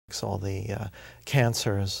all the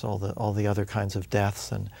cancers, all the other kinds of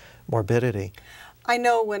deaths and morbidity. I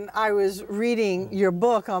know when I was reading your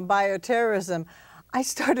book on bioterrorism, I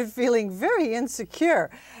started feeling very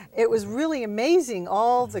insecure. It was really amazing,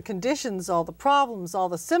 all the conditions, all the problems, all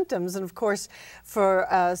the symptoms. And of course, for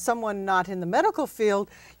someone not in the medical field,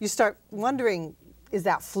 you start wondering, is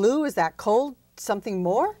that flu? Is that cold? Something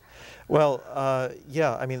more? Well,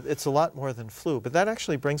 yeah, I mean, it's a lot more than flu. But that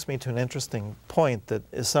actually brings me to an interesting point that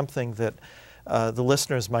is something that the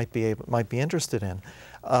listeners might be interested in.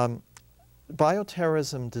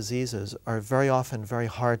 Bioterrorism diseases are very often very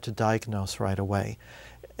hard to diagnose right away.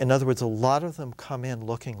 In other words, a lot of them come in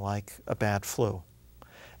looking like a bad flu.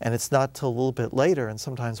 And it's not till a little bit later, and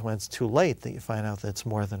sometimes when it's too late, that you find out that it's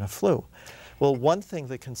more than a flu. Well, one thing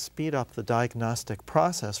that can speed up the diagnostic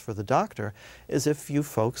process for the doctor is if you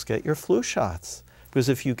folks get your flu shots. Because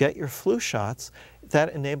if you get your flu shots,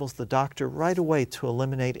 that enables the doctor right away to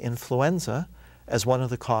eliminate influenza as one of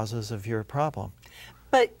the causes of your problem.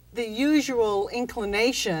 But the usual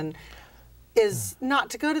inclination is not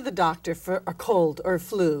to go to the doctor for a cold or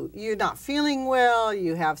flu. You're not feeling well,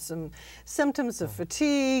 you have some symptoms of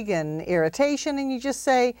fatigue and irritation, and you just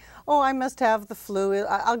say, oh, I must have the flu,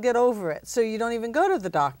 I'll get over it. So you don't even go to the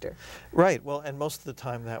doctor. Right, well, and most of the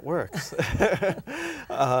time that works.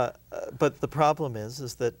 But the problem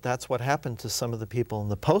is that that's what happened to some of the people in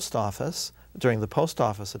the post office during the post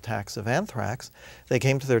office attacks of anthrax. They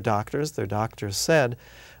came to their doctors said,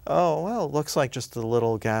 oh, well, it looks like just a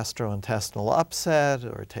little gastrointestinal upset,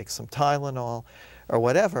 or take some Tylenol, or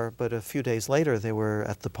whatever, but a few days later they were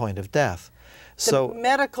at the point of death. So the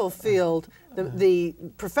medical field, the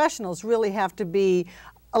professionals really have to be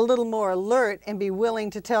a little more alert and be willing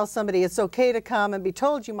to tell somebody it's okay to come and be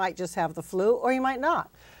told you might just have the flu, or you might not.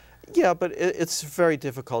 Yeah, but it's very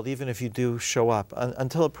difficult, even if you do show up.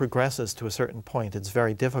 Until it progresses to a certain point, it's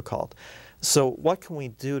very difficult. So what can we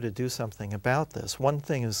do to do something about this? One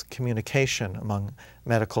thing is communication among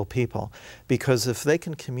medical people, because if they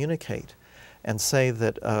can communicate and say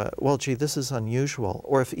that, well, gee, this is unusual,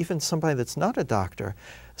 or if even somebody that's not a doctor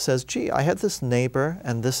says, gee, I had this neighbor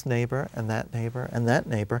and that neighbor and that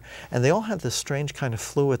neighbor, and they all had this strange kind of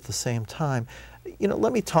flu at the same time, you know,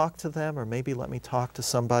 let me talk to them, or maybe let me talk to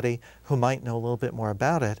somebody who might know a little bit more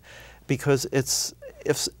about it, because it's,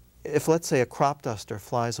 if let's say a crop duster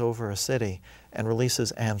flies over a city and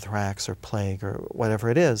releases anthrax or plague or whatever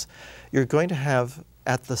it is, you're going to have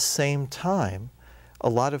at the same time a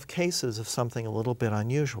lot of cases of something a little bit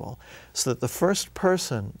unusual. So that the first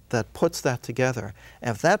person that puts that together,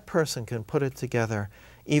 and if that person can put it together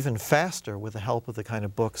even faster with the help of the kind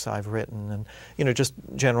of books I've written and, you know, just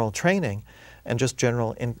general training and just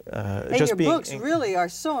general and your books really are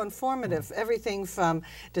so informative. Everything from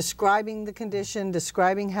describing the condition,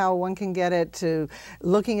 describing how one can get it, to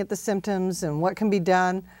looking at the symptoms and what can be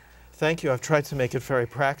done. Thank you. I've tried to make it very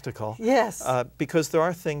practical. Yes. Because there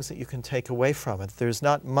are things that you can take away from it. There's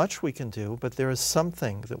not much we can do, but there is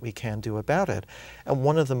something that we can do about it. And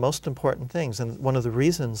one of the most important things, and one of the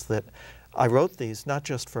reasons that I wrote these, not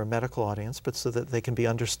just for a medical audience, but so that they can be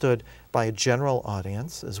understood by a general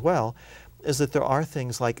audience as well, is that there are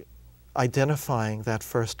things like identifying that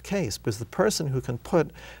first case, because the person who can put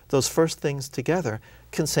those first things together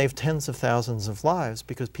can save tens of thousands of lives,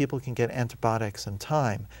 because people can get antibiotics in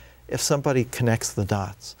time if somebody connects the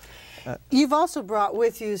dots. You've also brought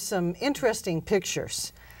with you some interesting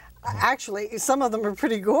pictures. Actually, some of them are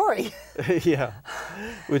pretty gory. Yeah.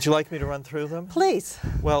 Would you like me to run through them? Please.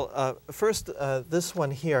 Well, first, this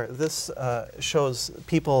one here, this shows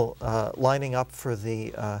people lining up for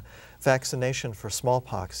the vaccination for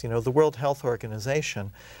smallpox. You know, the World Health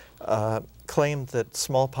Organization claimed that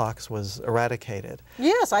smallpox was eradicated.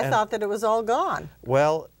 Yes, I thought that it was all gone.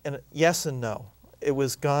 Well, yes and no. It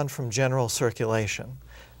was gone from general circulation.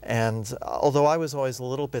 And although I was always a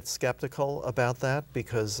little bit skeptical about that,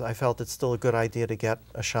 because I felt it's still a good idea to get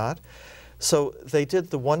a shot, so they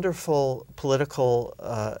did the wonderful political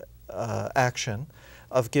action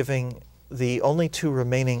of giving the only two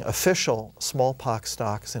remaining official smallpox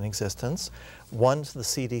stocks in existence, one to the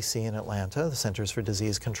CDC in Atlanta, the Centers for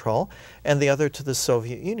Disease Control, and the other to the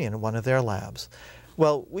Soviet Union in one of their labs.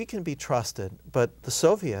 Well, we can be trusted, but the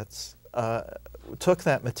Soviets took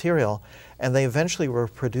that material and they eventually were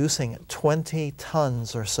producing 20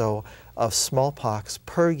 tons or so of smallpox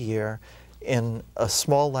per year in a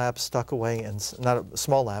small lab stuck away in, not a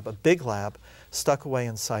small lab, a big lab stuck away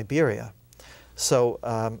in Siberia. So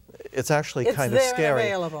it's actually kind of there scary. And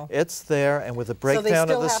available. It's there, and with the breakdown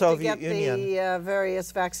of the Soviet Union. So they still have to get the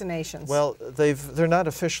various vaccinations. Well, they're not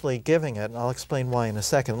officially giving it, and I'll explain why in a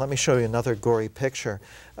second. Let me show you another gory picture.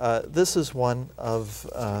 This is one of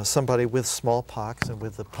somebody with smallpox and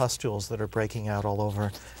with the pustules that are breaking out all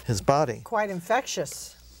over his body. Quite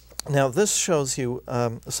infectious. Now, this shows you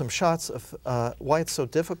some shots of why it's so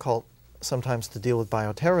difficult sometimes to deal with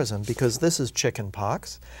bioterrorism, because this is chicken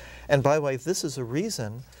pox. And by the way, this is a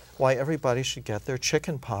reason why everybody should get their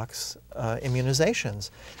chicken pox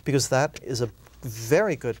immunizations, because that is a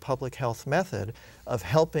very good public health method of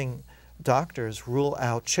helping doctors rule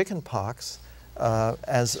out chicken pox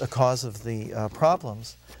as a cause of the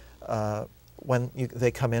problems when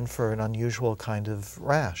they come in for an unusual kind of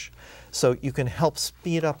rash. So you can help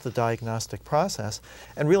speed up the diagnostic process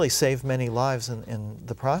and really save many lives in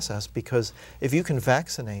the process, because if you can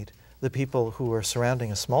vaccinate the people who are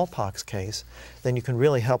surrounding a smallpox case, then you can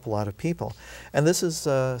really help a lot of people. And this is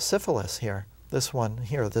syphilis here, this one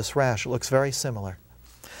here, this rash. It looks very similar.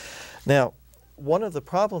 Now, one of the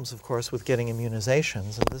problems, of course, with getting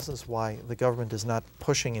immunizations, and this is why the government is not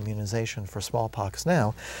pushing immunization for smallpox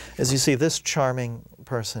now, is you see this charming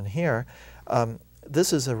person here.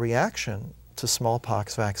 This is a reaction to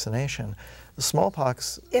smallpox vaccination. The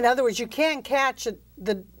smallpox... In other words, you can catch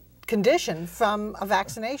the condition from a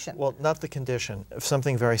vaccination. Well, not the condition,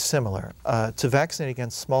 something very similar. To vaccinate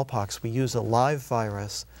against smallpox, we use a live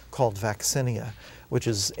virus called vaccinia, which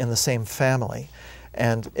is in the same family.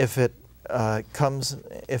 And if it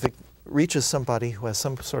if it reaches somebody who has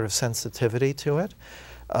some sort of sensitivity to it,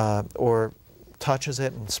 or touches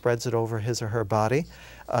it and spreads it over his or her body,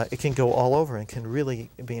 it can go all over and can really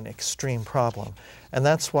be an extreme problem. And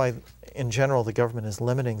that's why, in general, the government is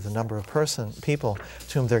limiting the number of people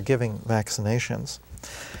to whom they're giving vaccinations.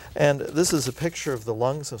 And this is a picture of the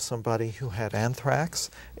lungs of somebody who had anthrax.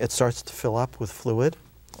 It starts to fill up with fluid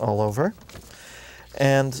all over.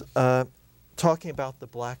 And talking about the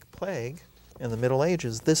Black Plague in the Middle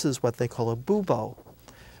Ages, this is what they call a bubo,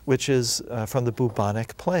 which is from the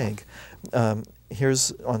bubonic plague.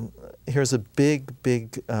 Here's a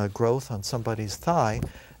big growth on somebody's thigh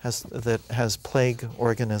that has plague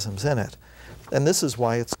organisms in it. And this is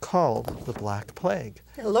why it's called the Black Plague.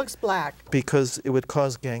 It looks black. Because it would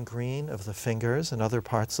cause gangrene of the fingers and other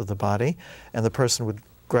parts of the body, and the person would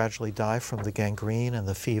gradually die from the gangrene and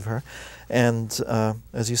the fever. And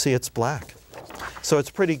as you see, it's black. So it's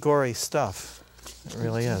pretty gory stuff. It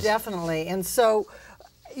really is. Definitely. And so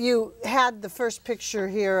you had the first picture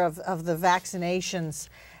here of the vaccinations.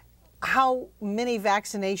 How many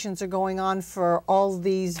vaccinations are going on for all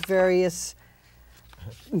these various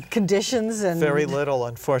conditions? And very little,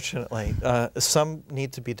 unfortunately. Some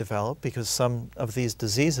need to be developed because some of these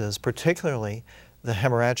diseases, particularly the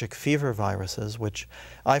hemorrhagic fever viruses, which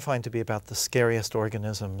I find to be about the scariest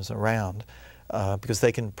organisms around, because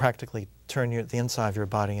they can practically turn the inside of your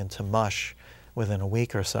body into mush within a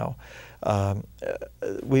week or so.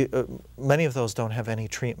 Many of those don't have any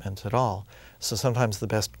treatment at all, so sometimes the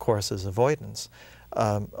best course is avoidance.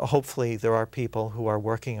 Hopefully there are people who are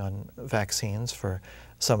working on vaccines for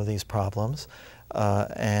some of these problems,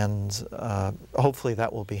 and hopefully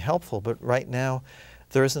that will be helpful, but right now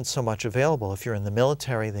there isn't so much available. If you're in the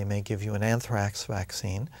military, they may give you an anthrax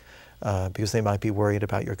vaccine because they might be worried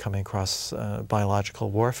about your coming across biological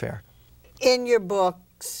warfare. In your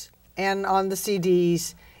books and on the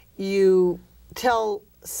CDs, you tell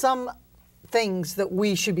some things that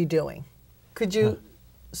we should be doing. Could you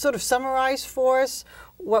sort of summarize for us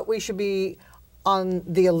what we should be on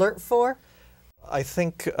the alert for? I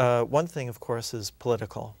think one thing, of course, is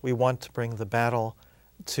political. We want to bring the battle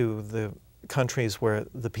to the countries where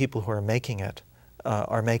the people who are making it,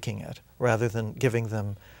 rather than giving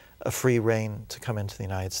them a free rein to come into the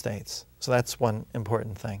United States. So that's one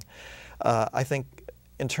important thing. I think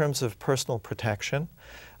in terms of personal protection,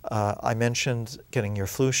 I mentioned getting your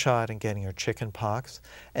flu shot and getting your chicken pox,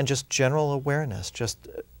 and just general awareness, just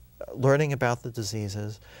learning about the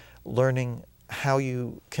diseases, learning how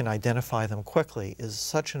you can identify them quickly is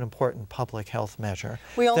such an important public health measure.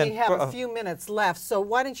 We only have a few minutes left, so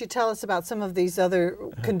why don't you tell us about some of these other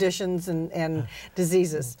conditions and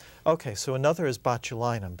diseases? Okay, so another is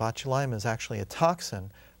botulism. Botulism is actually a toxin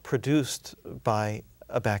produced by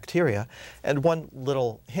a bacteria, and one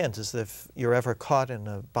little hint is that if you're ever caught in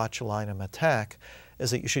a botulism attack,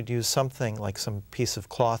 is that you should use something like some piece of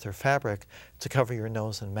cloth or fabric to cover your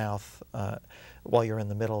nose and mouth while you're in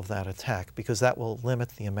the middle of that attack, because that will limit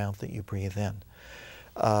the amount that you breathe in.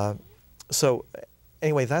 So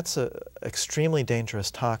anyway, that's an extremely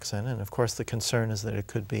dangerous toxin, and of course the concern is that it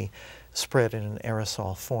could be spread in an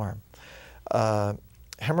aerosol form.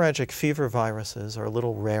 Hemorrhagic fever viruses are a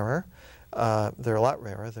little rarer. They're a lot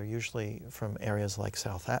rarer. They're usually from areas like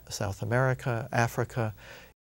South America, Africa,